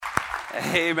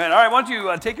Amen. All right, why don't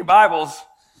you take your Bibles.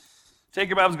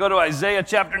 Go to Isaiah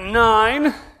chapter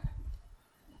 9.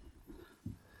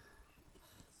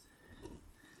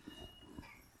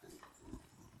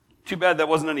 Too bad that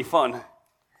wasn't any fun.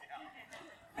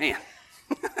 Man.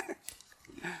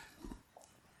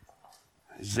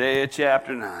 Isaiah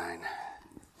chapter 9.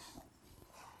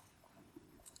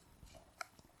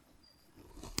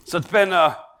 So it's been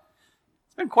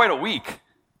quite a week.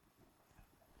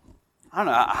 I don't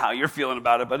know how you're feeling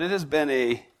about it, but it has been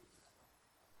a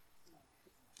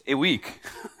week.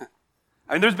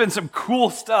 I mean, there's been some cool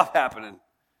stuff happening.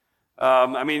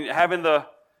 Having the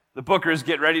Bookers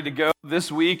get ready to go this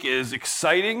week is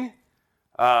exciting.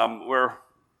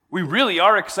 We really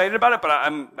are excited about it, but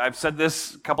I've said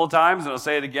this a couple of times, and I'll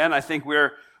say it again. I think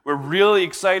we're really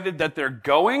excited that they're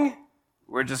going.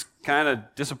 We're just kind of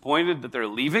disappointed that they're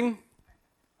leaving.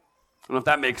 I don't know if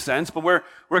that makes sense, but we're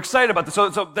excited about this. So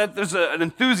that there's an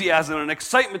enthusiasm and an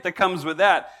excitement that comes with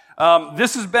that.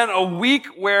 This has been a week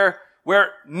where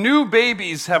new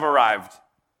babies have arrived.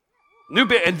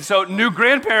 And so new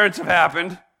grandparents have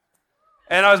happened.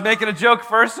 And I was making a joke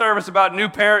first service about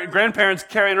grandparents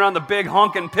carrying around the big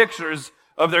honking pictures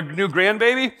of their new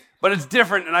grandbaby, but it's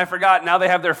different, and I forgot. Now they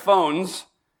have their phones,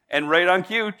 and right on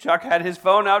cue, Chuck had his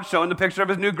phone out showing the picture of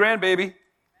his new grandbaby.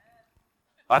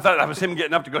 I thought that was him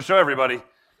getting up to go show everybody.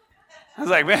 I was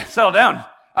like, man, settle down.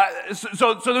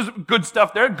 So there's good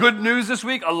stuff there. Good news this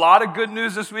week. A lot of good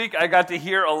news this week. I got to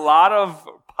hear a lot of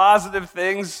positive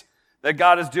things that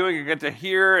God is doing. I got to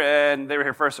hear, and they were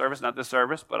here first service, not this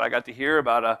service, but I got to hear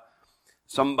about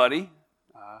somebody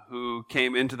who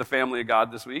came into the family of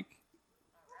God this week.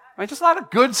 I mean, just a lot of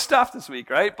good stuff this week,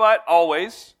 right? But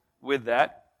always with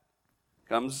that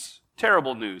comes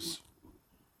terrible news.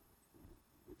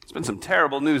 It's been some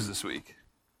terrible news this week.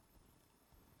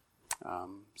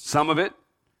 Some of it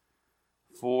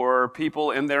for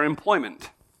people in their employment.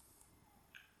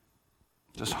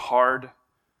 Just hard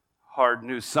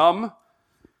news. Some,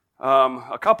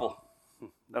 a couple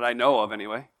that I know of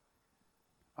anyway,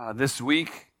 this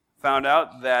week found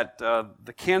out that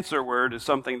the cancer word is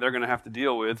something they're going to have to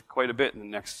deal with quite a bit in the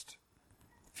next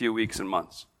few weeks and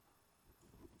months.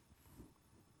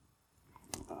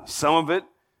 Some of it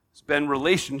has been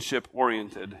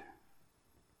relationship-oriented.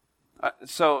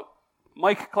 So,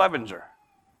 Mike Clevenger.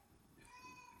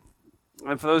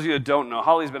 And for those of you that don't know,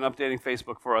 Holly's been updating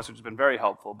Facebook for us, which has been very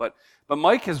helpful. But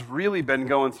Mike has really been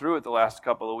going through it the last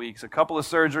couple of weeks. A couple of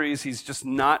surgeries. He's just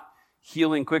not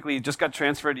healing quickly. He just got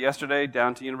transferred yesterday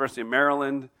down to University of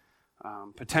Maryland.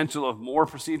 Potential of more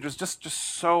procedures. Just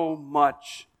so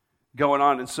much going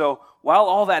on. And so while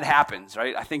all that happens,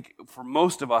 right, I think for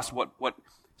most of us, what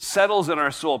settles in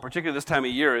our soul, particularly this time of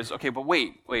year, is, okay, but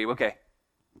wait, okay.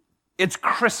 It's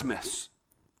Christmas.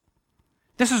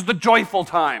 This is the joyful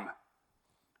time.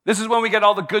 This is when we get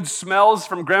all the good smells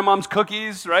from grandmom's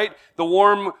cookies, right? The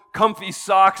warm, comfy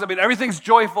socks. I mean, everything's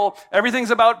joyful. Everything's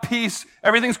about peace.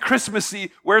 Everything's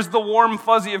Christmassy. Where's the warm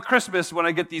fuzzy of Christmas when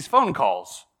I get these phone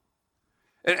calls?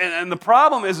 And the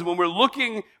problem is when we're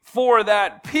looking for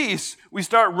that peace, we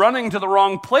start running to the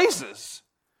wrong places.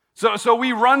 So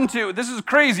we run to, this is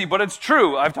crazy, but it's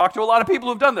true. I've talked to a lot of people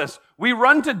who've done this. We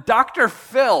run to Dr.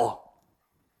 Phil.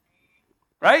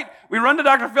 Right? We run to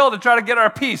Dr. Phil to try to get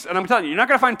our peace. And I'm telling you, you're not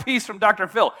going to find peace from Dr.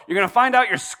 Phil. You're going to find out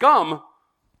you're scum,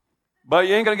 but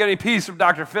you ain't going to get any peace from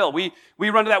Dr. Phil. We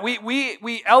run to that.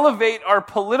 We elevate our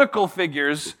political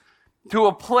figures to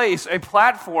a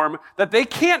platform that they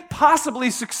can't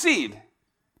possibly succeed.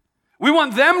 We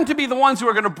want them to be the ones who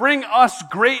are going to bring us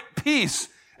great peace.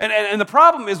 And the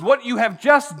problem is what you have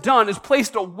just done is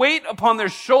placed a weight upon their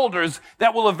shoulders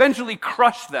that will eventually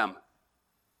crush them.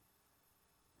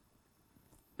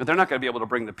 But they're not going to be able to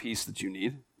bring the peace that you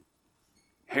need.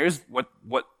 Here's what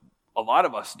a lot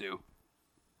of us do.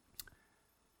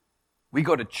 We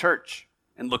go to church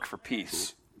and look for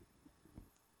peace,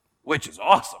 which is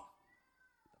awesome.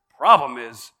 The problem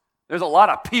is there's a lot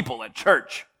of people at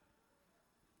church.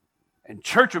 And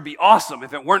church would be awesome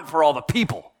if it weren't for all the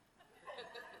people.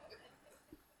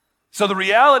 So the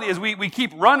reality is we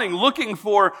keep running, looking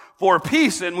for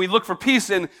peace, and we look for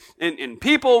peace in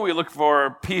people, we look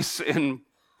for peace in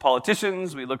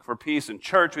politicians, we look for peace in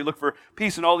church, we look for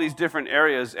peace in all these different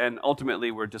areas, and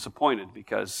ultimately we're disappointed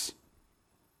because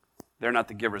they're not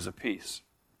the givers of peace.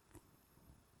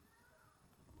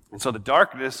 And so the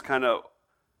darkness kind of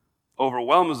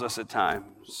overwhelms us at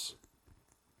times,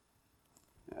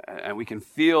 and we can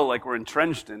feel like we're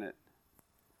entrenched in it.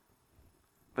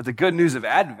 But the good news of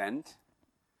Advent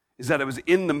is that it was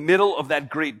in the middle of that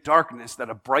great darkness that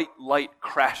a bright light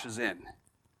crashes in.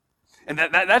 And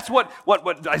that's what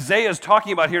Isaiah is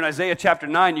talking about here in Isaiah chapter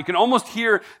 9. You can almost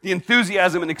hear the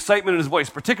enthusiasm and excitement in his voice,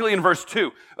 particularly in verse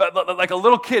 2. Like a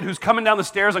little kid who's coming down the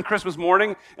stairs on Christmas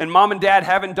morning, and mom and dad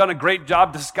haven't done a great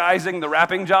job disguising the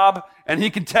wrapping job, and he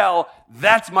can tell,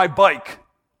 that's my bike.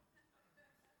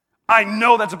 I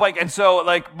know that's a bike. And so,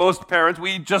 like most parents,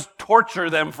 we just torture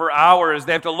them for hours.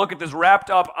 They have to look at this wrapped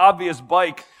up, obvious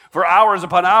bike for hours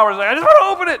upon hours. Like, I just want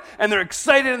to open it. And they're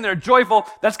excited and they're joyful.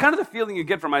 That's kind of the feeling you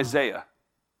get from Isaiah.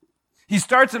 He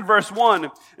starts in verse 1,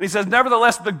 and he says,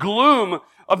 nevertheless, the gloom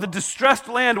of the distressed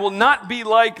land will not be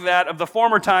like that of the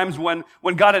former times when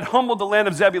God had humbled the land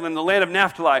of Zebulun, the land of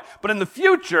Naphtali. But in the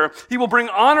future, he will bring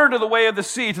honor to the way of the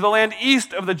sea, to the land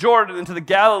east of the Jordan, and to the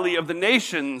Galilee of the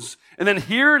nations. And then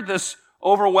hear this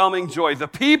overwhelming joy. The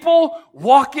people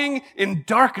walking in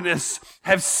darkness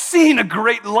have seen a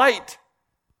great light.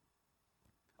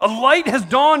 A light has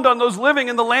dawned on those living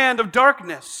in the land of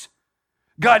darkness.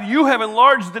 God, you have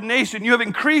enlarged the nation. You have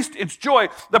increased its joy.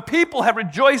 The people have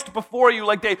rejoiced before you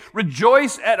like they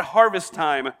rejoice at harvest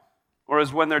time, or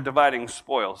as when they're dividing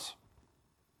spoils.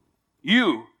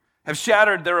 You have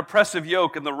shattered their oppressive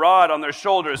yoke and the rod on their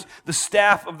shoulders, the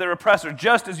staff of their oppressor,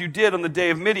 just as you did on the day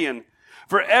of Midian.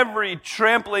 For every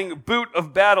trampling boot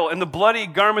of battle and the bloody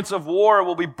garments of war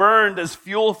will be burned as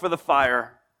fuel for the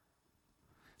fire.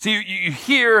 See, you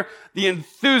hear the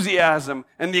enthusiasm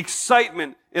and the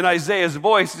excitement in Isaiah's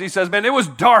voice as he says, man, it was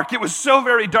dark. It was so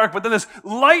very dark, but then this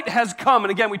light has come.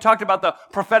 And again, we talked about the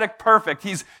prophetic perfect.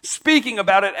 He's speaking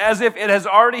about it as if it has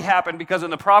already happened, because in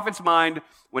the prophet's mind,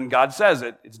 when God says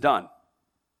it, it's done.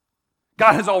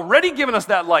 God has already given us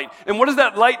that light. And what does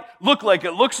that light look like?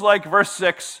 It looks like, verse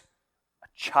 6, a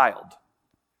child.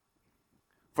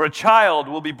 For a child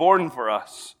will be born for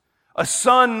us. A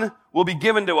son will be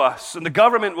given to us, and the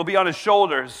government will be on his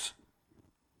shoulders.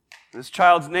 This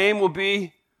child's name will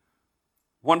be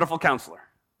Wonderful Counselor.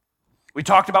 We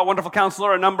talked about Wonderful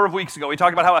Counselor a number of weeks ago. We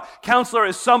talked about how a counselor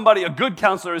is somebody, a good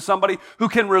counselor is somebody who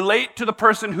can relate to the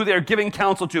person who they're giving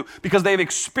counsel to because they've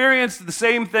experienced the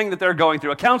same thing that they're going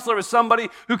through. A counselor is somebody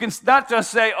who can not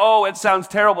just say, oh, it sounds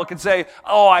terrible, can say,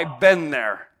 oh, I've been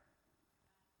there.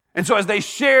 And so as they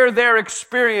share their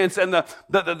experience and the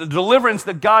deliverance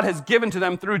that God has given to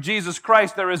them through Jesus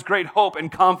Christ, there is great hope and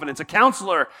confidence. A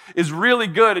counselor is really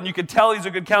good, and you can tell he's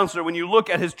a good counselor when you look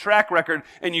at his track record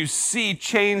and you see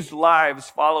changed lives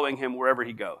following him wherever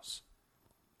he goes.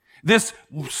 This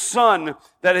son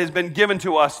that has been given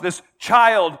to us, this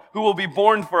child who will be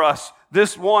born for us,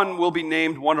 this one will be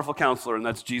named Wonderful Counselor, and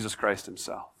that's Jesus Christ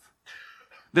himself.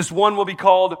 This one will be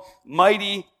called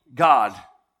Mighty God.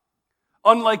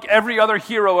 Unlike every other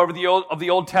hero of the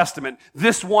Old Testament,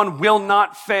 this one will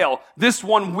not fail. This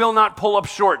one will not pull up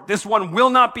short. This one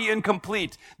will not be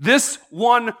incomplete. This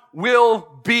one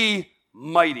will be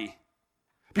mighty.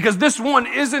 Because this one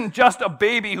isn't just a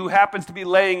baby who happens to be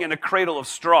laying in a cradle of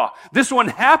straw. This one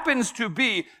happens to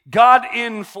be God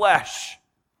in flesh.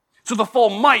 So the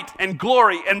full might and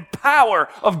glory and power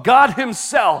of God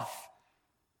himself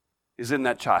is in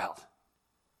that child,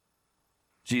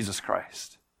 Jesus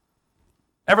Christ.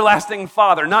 Everlasting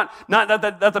Father, not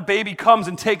that the baby comes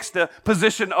and takes the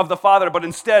position of the father, but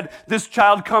instead this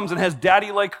child comes and has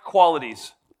daddy-like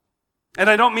qualities. And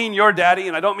I don't mean your daddy,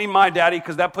 and I don't mean my daddy,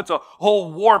 because that puts a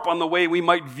whole warp on the way we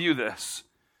might view this.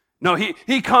 No,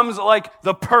 he comes like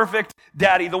the perfect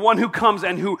daddy, the one who comes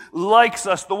and who likes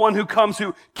us, the one who comes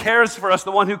who cares for us,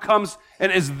 the one who comes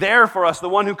and is there for us, the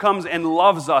one who comes and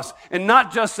loves us, and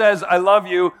not just says, I love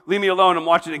you, leave me alone, I'm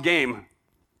watching a game.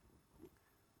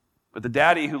 But the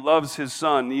daddy who loves his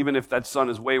son, even if that son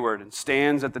is wayward, and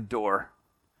stands at the door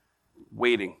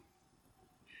waiting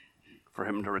for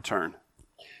him to return.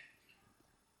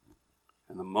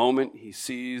 And the moment he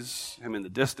sees him in the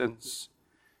distance,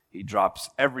 he drops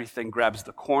everything, grabs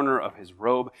the corner of his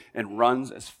robe, and runs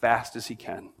as fast as he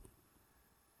can.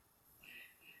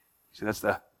 See, that's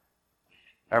the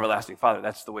everlasting Father.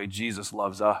 That's the way Jesus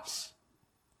loves us.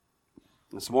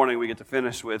 This morning we get to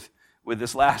finish with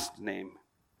this last name.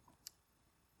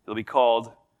 He'll be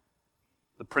called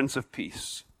the Prince of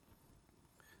Peace.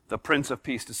 The Prince of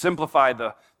Peace. To simplify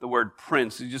the word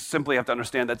prince, you just simply have to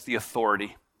understand that's the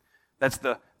authority. That's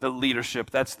the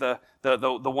leadership. That's the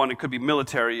one. It could be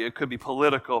military. It could be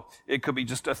political. It could be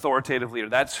just authoritative leader.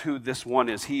 That's who this one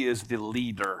is. He is the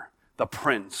leader, the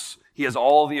prince. He has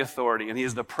all the authority, and he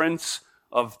is the Prince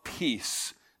of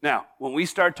Peace. Now, when we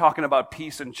start talking about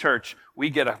peace in church, we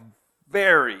get a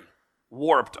very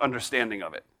warped understanding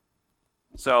of it.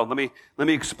 So let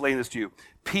me explain this to you.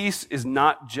 Peace is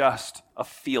not just a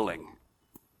feeling.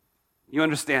 You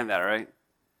understand that, right?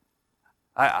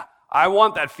 I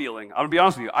want that feeling. I'm going to be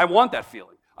honest with you. I want that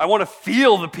feeling. I want to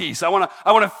feel the peace. I want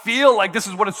to feel like this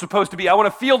is what it's supposed to be. I want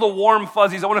to feel the warm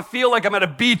fuzzies. I want to feel like I'm at a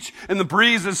beach and the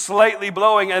breeze is slightly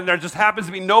blowing and there just happens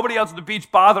to be nobody else at the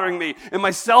beach bothering me and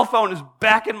my cell phone is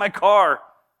back in my car.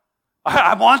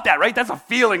 I want that, right? That's a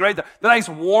feeling, right? The nice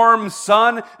warm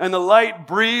sun and the light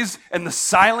breeze and the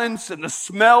silence and the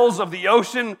smells of the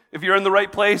ocean. If you're in the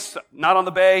right place, not on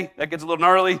the bay, that gets a little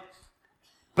gnarly.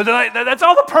 But that's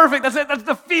all the perfect, that's it, that's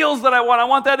the feels that I want. I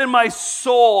want that in my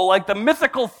soul, like the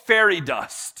mythical fairy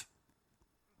dust,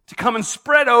 to come and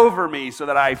spread over me so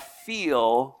that I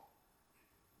feel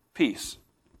peace.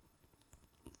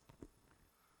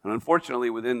 And unfortunately,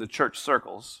 within the church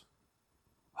circles,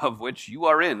 of which you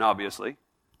are in, obviously,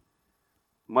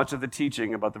 much of the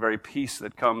teaching about the very peace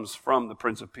that comes from the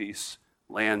Prince of Peace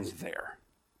lands there.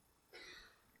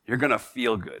 You're going to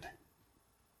feel good.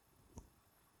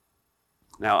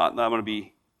 Now, I'm going to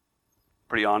be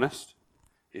pretty honest.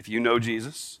 If you know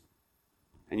Jesus,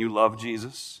 and you love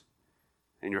Jesus,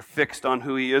 and you're fixed on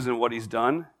who he is and what he's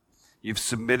done, you've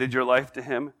submitted your life to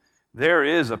him, there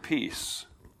is a peace.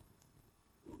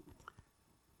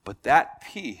 But that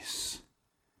peace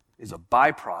is a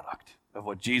byproduct of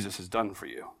what Jesus has done for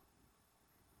you.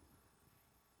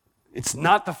 It's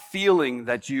not the feeling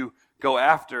that you go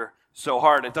after so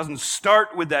hard. It doesn't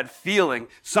start with that feeling.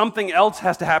 Something else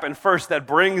has to happen first that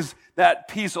brings that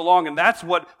peace along, and that's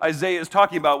what Isaiah is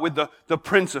talking about with the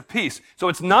Prince of Peace. So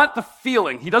it's not the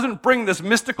feeling. He doesn't bring this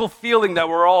mystical feeling that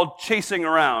we're all chasing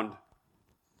around.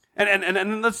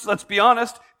 And let's be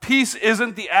honest, peace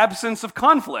isn't the absence of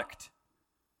conflict.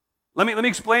 Let me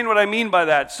explain what I mean by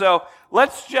that. So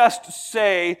let's just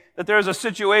say that there's a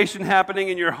situation happening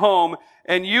in your home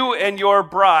and you and your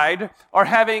bride are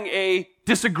having a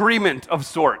disagreement of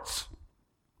sorts.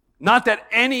 Not that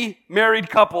any married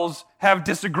couples have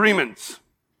disagreements.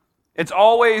 It's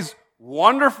always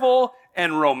wonderful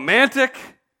and romantic.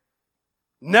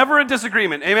 Never a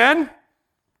disagreement. Amen?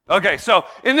 Okay, so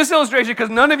in this illustration, because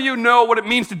none of you know what it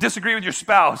means to disagree with your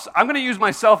spouse, I'm going to use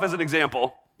myself as an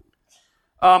example.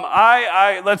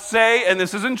 Let's say, and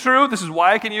this isn't true, this is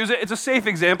why I can use it, it's a safe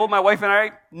example. My wife and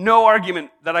I, no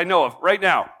argument that I know of right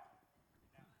now.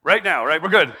 Right now, right? We're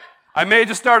good. I may have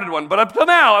just started one, but up till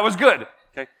now, I was good.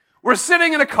 Okay. We're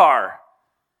sitting in a car.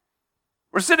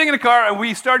 And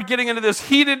we start getting into this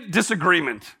heated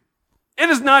disagreement. It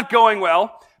is not going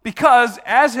well because,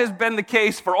 as has been the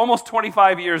case for almost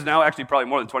 25 years now, actually probably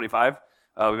more than 25,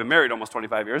 we've been married almost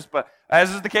 25 years, but as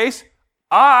is the case,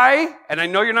 and I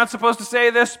know you're not supposed to say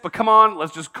this, but come on,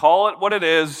 let's just call it what it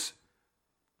is.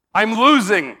 I'm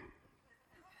losing.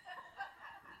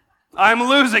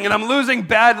 And I'm losing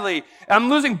badly. I'm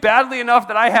losing badly enough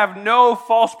that I have no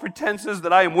false pretenses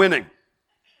that I am winning.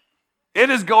 It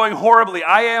is going horribly.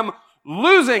 I am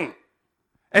losing.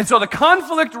 And so the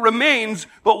conflict remains,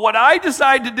 but what I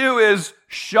decide to do is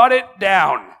shut it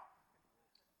down.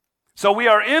 So we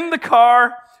are in the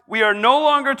car. We are no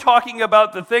longer talking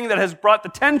about the thing that has brought the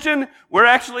tension. We're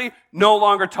actually no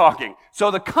longer talking.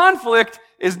 So the conflict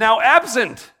is now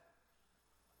absent.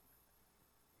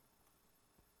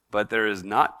 But there is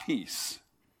not peace.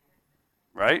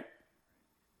 Right?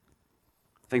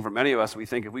 I think for many of us, we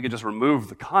think if we could just remove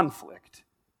the conflict,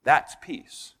 that's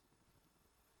peace.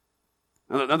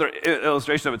 Another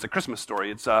illustration of it's a Christmas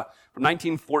story. It's from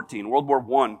 1914, World War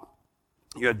I.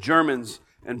 You had Germans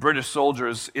and British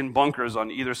soldiers in bunkers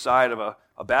on either side of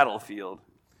a battlefield.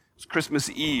 It was Christmas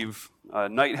Eve.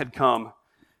 Night had come,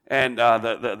 and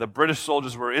the British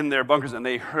soldiers were in their bunkers, and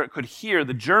they could hear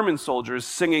the German soldiers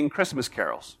singing Christmas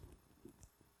carols.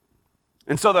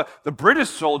 And so the British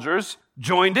soldiers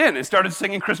joined in and started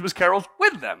singing Christmas carols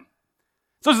with them.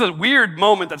 So this is a weird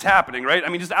moment that's happening, right? I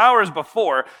mean, just hours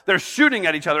before, they're shooting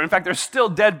at each other. In fact, there's still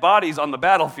dead bodies on the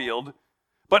battlefield.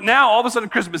 But now, all of a sudden,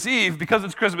 Christmas Eve, because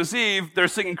it's Christmas Eve, they're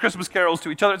singing Christmas carols to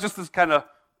each other. It's just this kind of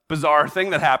bizarre thing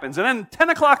that happens. And then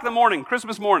 10 o'clock in the morning,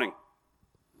 Christmas morning,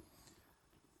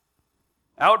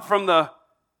 out from the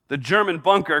German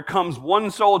bunker comes one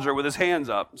soldier with his hands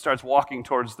up and starts walking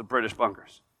towards the British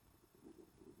bunkers.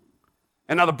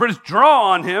 And now the British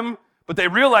draw on him, but they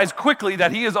realize quickly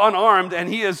that he is unarmed and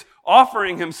he is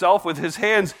offering himself with his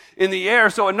hands in the air.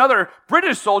 So another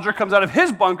British soldier comes out of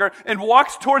his bunker and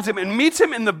walks towards him and meets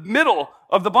him in the middle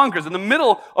of the bunkers, in the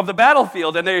middle of the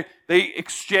battlefield. And they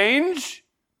exchange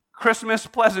Christmas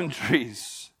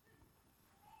pleasantries.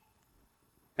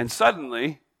 And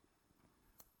suddenly,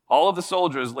 all of the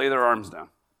soldiers lay their arms down.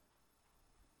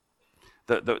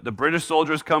 The British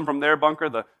soldiers come from their bunker,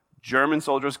 the German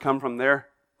soldiers come from their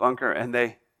bunker, and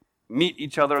they meet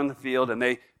each other in the field, and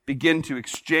they begin to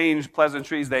exchange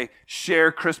pleasantries. They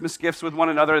share Christmas gifts with one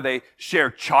another. They share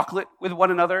chocolate with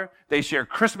one another. They share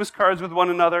Christmas cards with one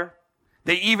another.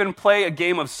 They even play a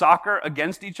game of soccer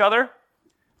against each other.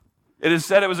 It is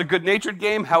said it was a good-natured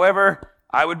game. However,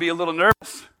 I would be a little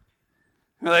nervous.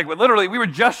 Like, well, literally, we were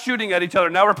just shooting at each other.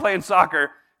 Now we're playing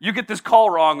soccer. You get this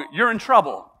call wrong, you're in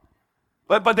trouble.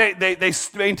 But they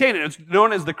maintain it. It's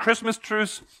known as the Christmas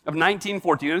Truce of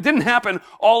 1914. And it didn't happen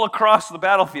all across the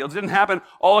battlefields. It didn't happen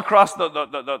all across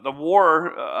the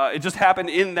war. It just happened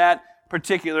in that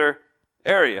particular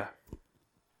area.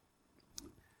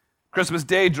 Christmas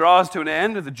Day draws to an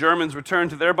end. The Germans return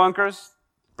to their bunkers.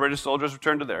 British soldiers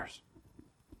return to theirs.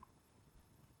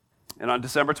 And on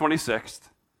December 26th,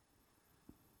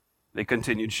 they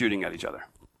continued shooting at each other.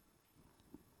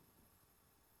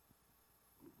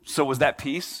 So was that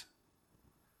peace?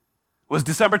 Was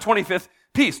December 25th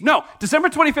peace? No, December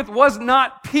 25th was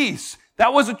not peace.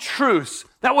 That was a truce.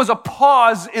 That was a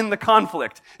pause in the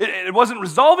conflict. It wasn't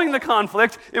resolving the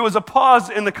conflict. It was a pause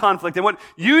in the conflict. And what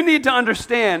you need to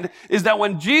understand is that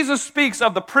when Jesus speaks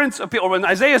of the Prince of Peace, or when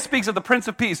Isaiah speaks of the Prince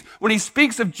of Peace, when he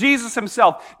speaks of Jesus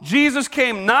himself, Jesus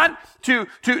came not to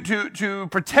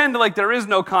pretend like there is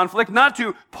no conflict, not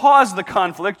to pause the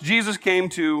conflict. Jesus came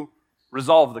to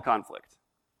resolve the conflict.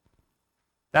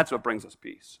 That's what brings us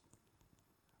peace.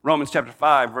 Romans chapter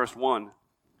 5, verse 1.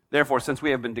 Therefore, since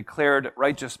we have been declared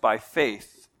righteous by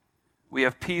faith, we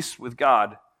have peace with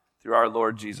God through our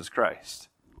Lord Jesus Christ.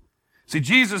 See,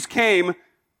 Jesus came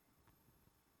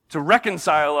to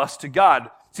reconcile us to God.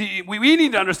 See, we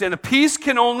need to understand that peace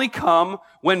can only come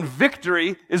when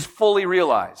victory is fully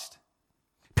realized.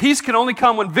 Peace can only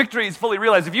come when victory is fully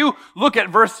realized. If you look at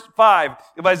verse 5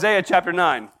 of Isaiah chapter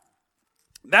 9,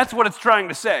 that's what it's trying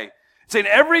to say. Saying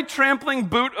every trampling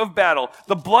boot of battle,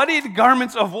 the bloodied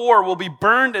garments of war will be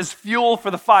burned as fuel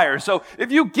for the fire. So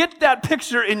if you get that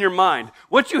picture in your mind,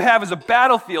 what you have is a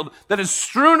battlefield that is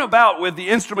strewn about with the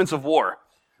instruments of war.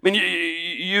 I mean,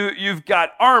 you've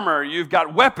got armor, you've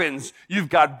got weapons, you've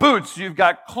got boots, you've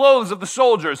got clothes of the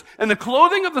soldiers. And the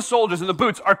clothing of the soldiers and the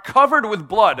boots are covered with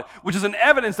blood, which is an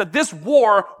evidence that this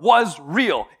war was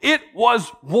real. It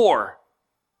was war.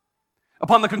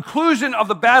 Upon the conclusion of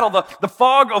the battle, the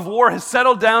fog of war has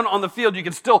settled down on the field. You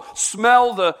can still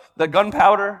smell the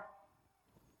gunpowder.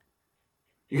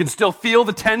 You can still feel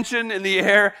the tension in the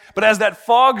air. But as that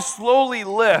fog slowly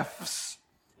lifts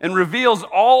and reveals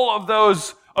all of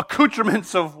those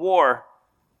accoutrements of war,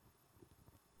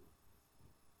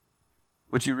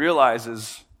 what you realize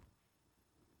is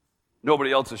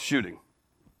nobody else is shooting.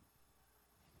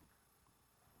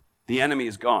 The enemy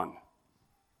is gone.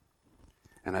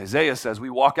 And Isaiah says we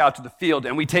walk out to the field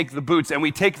and we take the boots and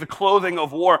we take the clothing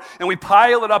of war and we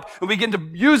pile it up and we begin to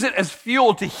use it as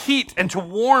fuel to heat and to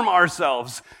warm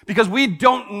ourselves because we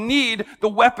don't need the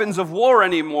weapons of war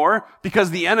anymore because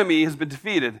the enemy has been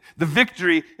defeated. The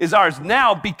victory is ours.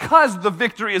 Now, because the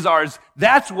victory is ours,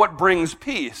 that's what brings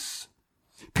peace.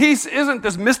 Peace isn't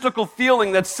this mystical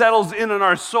feeling that settles in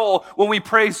our soul when we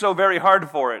pray so very hard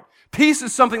for it. Peace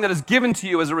is something that is given to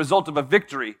you as a result of a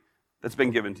victory that's been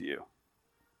given to you.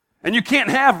 And you can't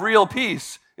have real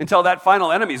peace until that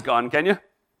final enemy's gone, can you?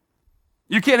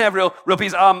 You can't have real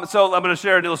peace. So I'm going to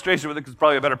share an illustration with it because it's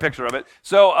probably a better picture of it.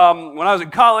 So when I was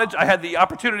in college, I had the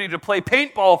opportunity to play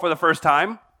paintball for the first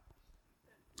time.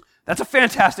 That's a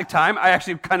fantastic time. I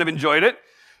actually kind of enjoyed it.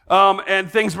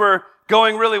 And things were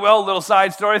going really well. Little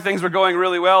side story, things were going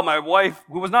really well. My wife,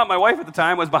 who was not my wife at the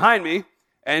time, was behind me,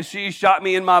 and she shot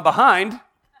me in my behind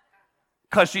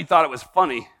because she thought it was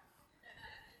funny.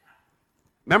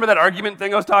 Remember that argument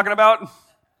thing I was talking about?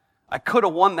 I could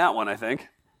have won that one, I think.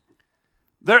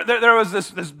 There was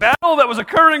this battle that was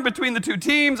occurring between the two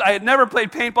teams. I had never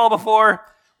played paintball before.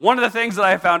 One of the things that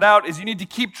I found out is you need to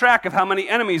keep track of how many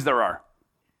enemies there are.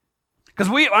 Because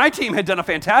my team had done a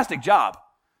fantastic job.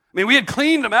 I mean, we had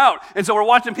cleaned them out. And so we're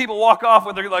watching people walk off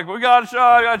with, they're like, we got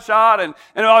shot. And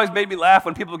it always made me laugh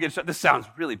when people get shot. This sounds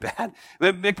really bad.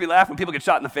 It made me laugh when people get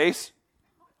shot in the face.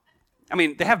 I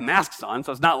mean, they have masks on,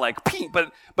 so it's not like paint,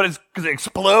 but it's because it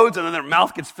explodes and then their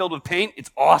mouth gets filled with paint.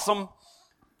 It's awesome.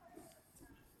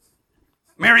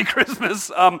 Merry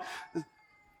Christmas.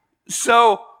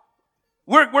 So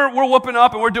we're whooping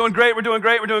up and we're doing great,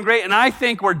 and I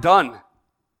think we're done.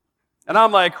 And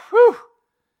I'm like, whew.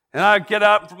 And I get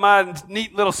up from my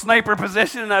neat little sniper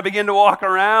position and I begin to walk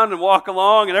around and walk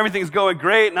along and everything's going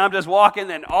great and I'm just walking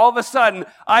and all of a sudden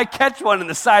I catch one in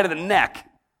the side of the neck.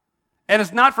 And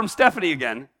it's not from Stephanie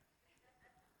again.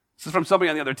 This is from somebody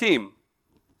on the other team.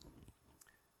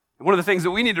 And one of the things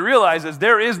that we need to realize is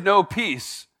there is no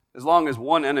peace as long as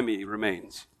one enemy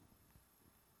remains.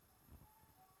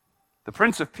 The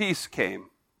Prince of Peace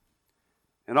came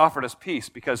and offered us peace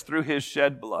because through his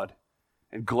shed blood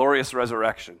and glorious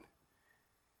resurrection,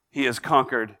 he has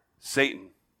conquered Satan.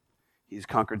 He's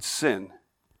conquered sin.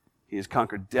 He has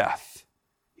conquered death.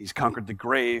 He's conquered the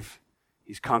grave.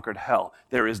 He's conquered hell.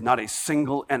 There is not a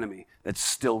single enemy that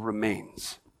still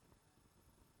remains.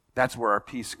 That's where our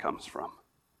peace comes from.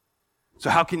 So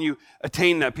how can you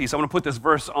attain that peace? I want to put this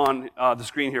verse on the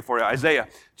screen here for you. Isaiah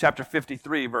chapter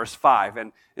 53, verse 5.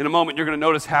 And in a moment, you're going to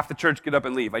notice half the church get up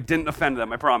and leave. I didn't offend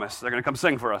them, I promise. They're going to come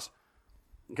sing for us.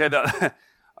 Okay,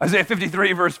 Isaiah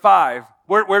 53, verse 5.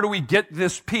 Where do we get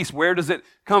this peace? Where does it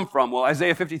come from? Well,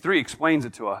 Isaiah 53 explains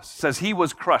it to us. It says he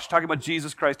was crushed, talking about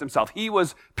Jesus Christ himself. He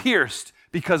was pierced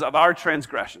because of our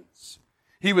transgressions.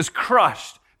 He was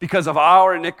crushed because of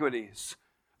our iniquities.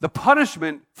 The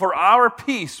punishment for our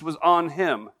peace was on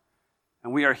him,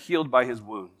 and we are healed by his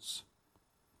wounds.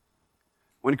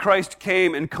 When Christ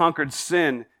came and conquered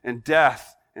sin and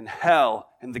death and hell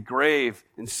and the grave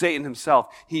and Satan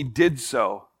himself, he did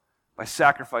so by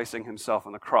sacrificing himself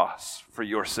on the cross for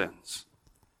your sins.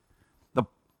 The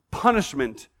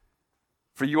punishment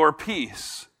for your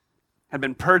peace had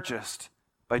been purchased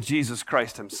by Jesus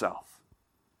Christ himself.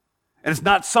 And it's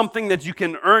not something that you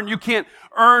can earn. You can't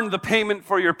earn the payment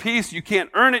for your peace. You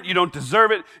can't earn it. You don't deserve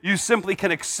it. You simply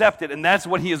can accept it. And that's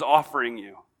what he is offering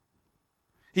you.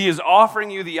 He is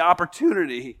offering you the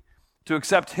opportunity to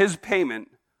accept his payment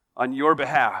on your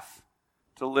behalf,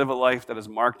 to live a life that is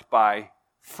marked by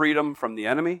freedom from the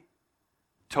enemy,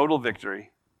 total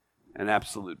victory, and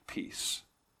absolute peace.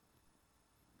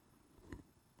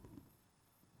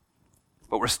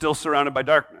 But we're still surrounded by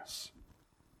darkness.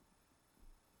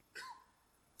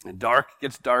 And dark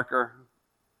gets darker.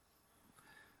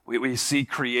 We see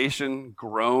creation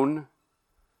groan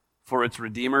for its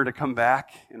Redeemer to come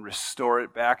back and restore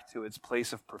it back to its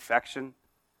place of perfection.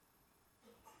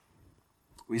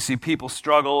 We see people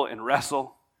struggle and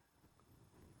wrestle.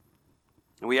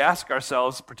 And we ask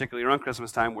ourselves, particularly around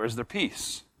Christmas time, where's their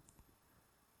peace?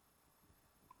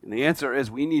 And the answer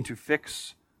is we need to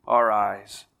fix our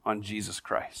eyes on Jesus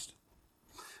Christ.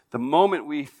 The moment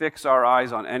we fix our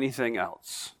eyes on anything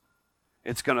else,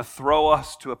 it's going to throw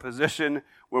us to a position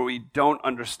where we don't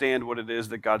understand what it is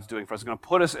that God's doing for us. It's going to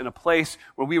put us in a place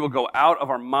where we will go out of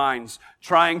our minds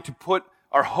trying to put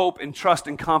our hope and trust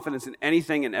and confidence in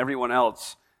anything and everyone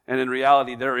else. And in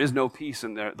reality, there is no peace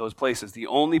in those places. The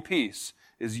only peace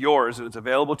is yours, and it's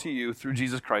available to you through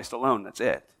Jesus Christ alone. That's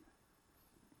it.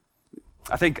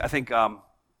 I think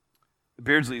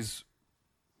Beardsley's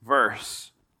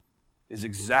verse is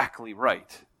exactly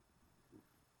right.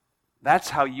 That's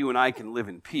how you and I can live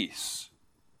in peace.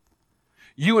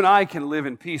 You and I can live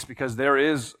in peace because there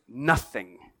is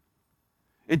nothing.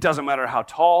 It doesn't matter how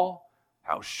tall,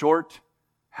 how short,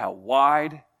 how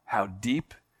wide, how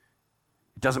deep.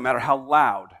 It doesn't matter how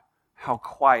loud, how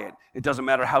quiet. It doesn't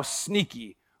matter how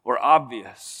sneaky or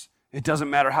obvious. It doesn't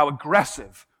matter how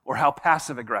aggressive or how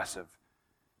passive-aggressive.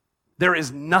 There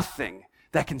is nothing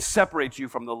that can separate you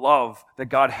from the love that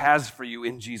God has for you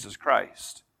in Jesus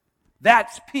Christ.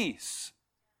 That's peace.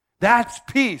 That's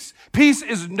peace. Peace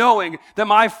is knowing that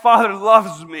my Father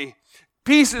loves me.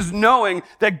 Peace is knowing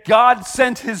that God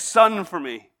sent his Son for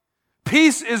me.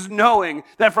 Peace is knowing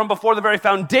that from before the very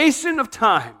foundation of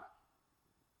time,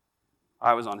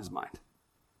 I was on his mind.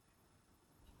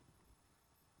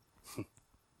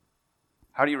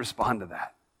 How do you respond to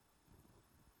that?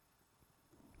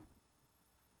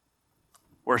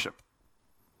 Worship,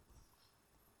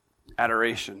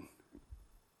 adoration,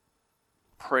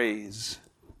 praise,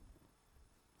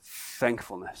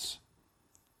 thankfulness.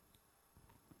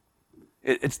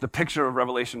 It's the picture of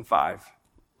Revelation 5.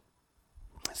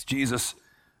 It's Jesus,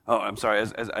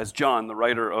 as John, the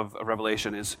writer of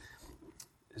Revelation, is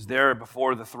there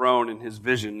before the throne in his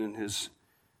vision, and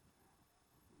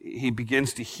he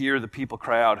begins to hear the people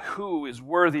cry out, who is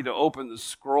worthy to open the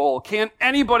scroll? Can't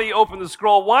anybody open the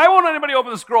scroll? Why won't anybody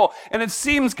open the scroll? And it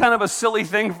seems kind of a silly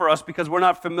thing for us because we're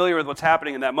not familiar with what's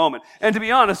happening in that moment. And to be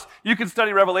honest, you can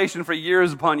study Revelation for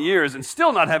years upon years and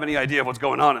still not have any idea of what's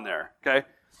going on in there, okay?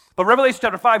 But Revelation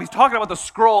chapter 5, he's talking about the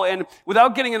scroll, and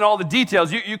without getting into all the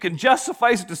details, you can just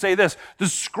suffice it to say this. The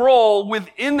scroll,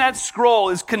 within that scroll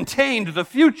is contained the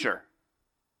future.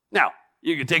 Now,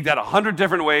 you can take that 100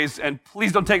 different ways, and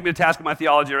please don't take me to task in my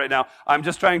theology right now. I'm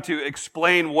just trying to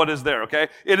explain what is there, okay?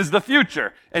 It is the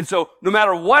future. And so no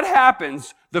matter what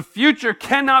happens, the future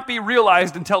cannot be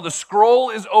realized until the scroll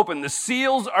is open, the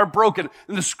seals are broken,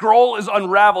 and the scroll is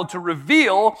unraveled to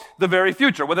reveal the very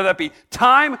future, whether that be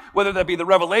time, whether that be the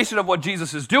revelation of what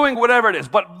Jesus is doing, whatever it is.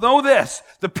 But know this,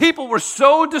 the people were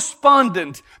so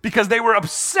despondent because they were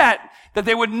upset that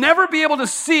they would never be able to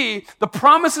see the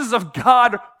promises of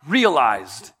God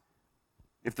realized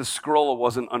if the scroll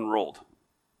wasn't unrolled.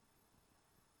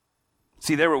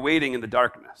 See, they were waiting in the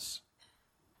darkness.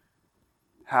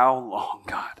 How long,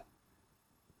 God?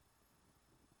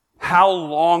 How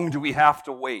long do we have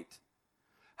to wait?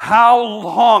 How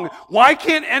long? Why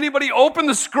can't anybody open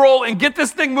the scroll and get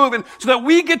this thing moving so that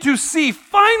we get to see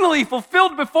finally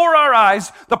fulfilled before our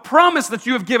eyes the promise that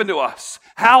you have given to us?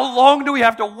 How long do we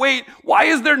have to wait? Why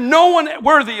is there no one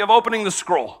worthy of opening the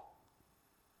scroll?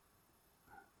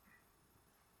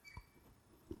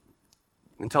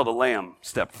 Until the Lamb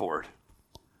stepped forward.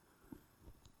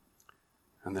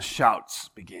 And the shouts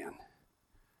began.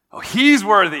 Oh, he's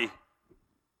worthy.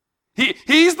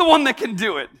 He's the one that can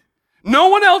do it. No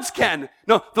one else can.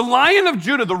 No, the Lion of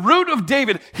Judah, the Root of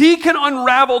David, he can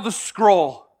unravel the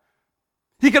scroll.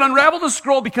 He can unravel the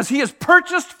scroll because he has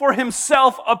purchased for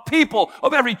himself a people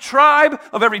of every tribe,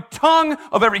 of every tongue,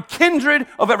 of every kindred,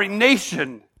 of every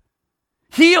nation.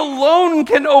 He alone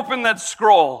can open that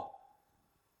scroll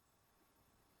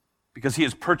because he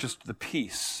has purchased the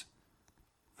peace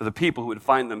for the people who would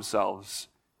find themselves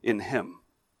in him.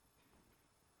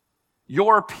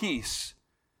 Your peace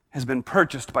has been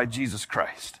purchased by Jesus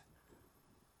Christ.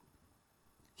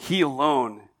 He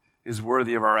alone is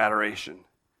worthy of our adoration.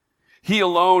 He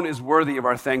alone is worthy of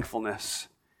our thankfulness.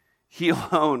 He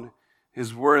alone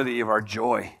is worthy of our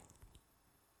joy.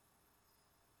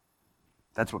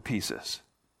 That's what peace is.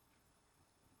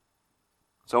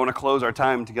 So I want to close our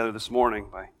time together this morning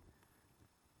by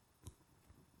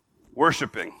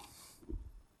worshiping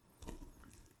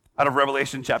out of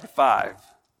Revelation chapter 5.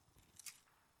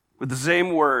 With the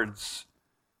same words,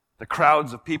 the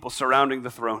crowds of people surrounding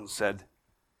the throne said,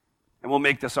 and we'll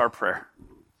make this our prayer.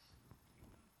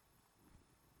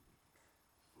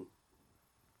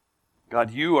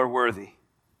 God, you are worthy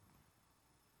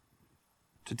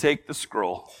to take the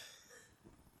scroll,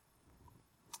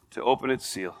 to open its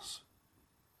seals,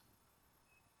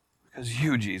 because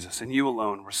you, Jesus, and you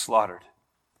alone were slaughtered.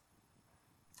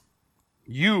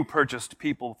 You purchased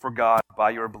people for God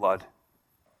by your blood.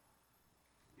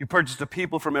 You purchased a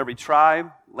people from every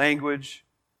tribe, language,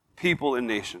 people, and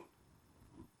nation.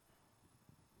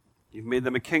 You've made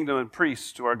them a kingdom and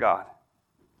priests to our God.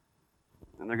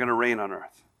 And they're going to reign on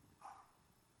earth.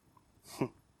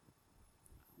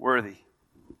 Worthy.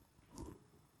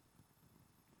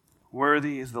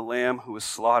 Worthy is the Lamb who was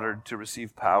slaughtered to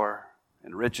receive power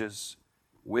and riches,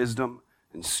 wisdom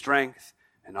and strength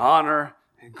and honor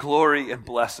and glory and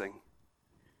blessing.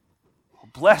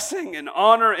 Blessing and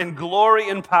honor and glory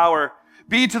and power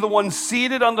be to the one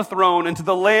seated on the throne and to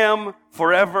the Lamb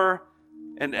forever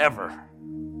and ever.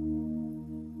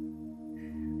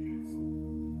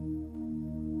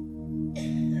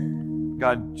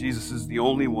 God, Jesus is the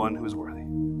only one who is worthy.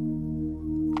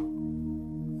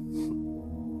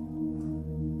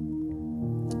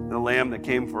 The Lamb that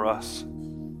came for us,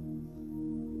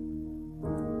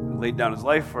 who laid down his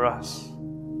life for us,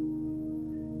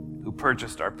 who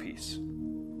purchased our peace.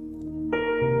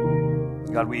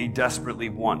 God, we desperately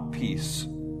want peace.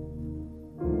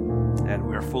 And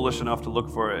we are foolish enough to look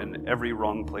for it in every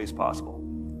wrong place possible.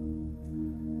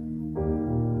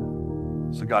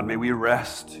 So God, may we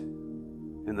rest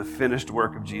in the finished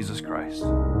work of Jesus Christ,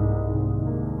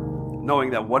 knowing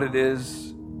that what it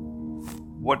is,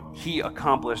 what he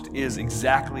accomplished is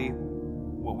exactly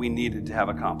what we needed to have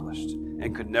accomplished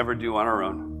and could never do on our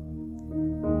own.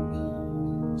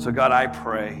 So God, I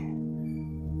pray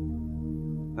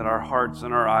that our hearts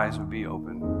and our eyes would be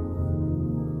open,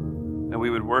 that we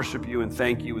would worship you and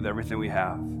thank you with everything we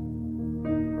have,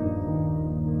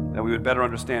 that we would better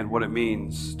understand what it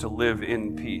means to live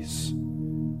in peace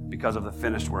because of the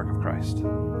finished work of Christ.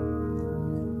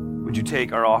 Would you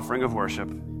take our offering of worship?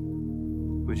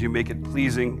 Would you make it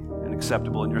pleasing and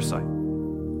acceptable in your sight?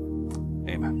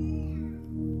 Amen.